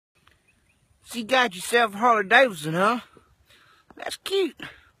So you got yourself a Harley Davidson, huh? That's cute.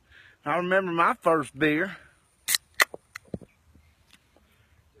 I remember my first beer.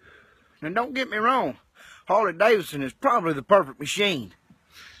 Now don't get me wrong, Harley Davidson is probably the perfect machine.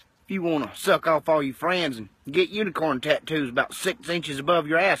 If you want to suck off all your friends and get unicorn tattoos about 6 inches above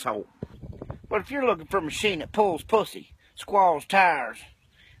your asshole. But if you're looking for a machine that pulls pussy, squalls tires,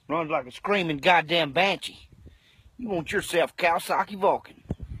 runs like a screaming goddamn banshee, you want yourself a Kawasaki Vulcan.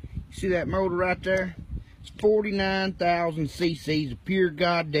 See that motor right there? It's 49,000 cc's of pure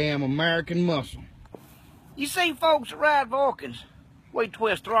goddamn American muscle. You see folks that ride Vulcans, we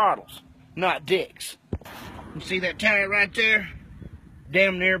twist throttles, not dicks. You see that tire right there?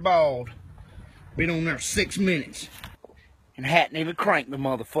 Damn near bald. Been on there 6 minutes and hadn't even cranked the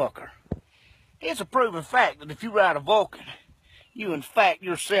motherfucker. It's a proven fact that if you ride a Vulcan, you in fact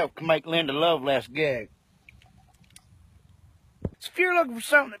yourself can make Linda Lovelace gag. So if you're looking for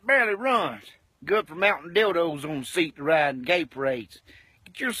something that barely runs, good for mounting dildos on the seat to ride in gay parades,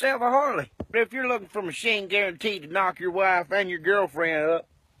 get yourself a Harley. But if you're looking for a machine guaranteed to knock your wife and your girlfriend up,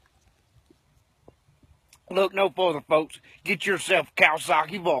 look no further, folks. Get yourself a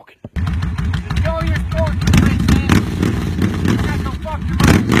Kawasaki Vulcan.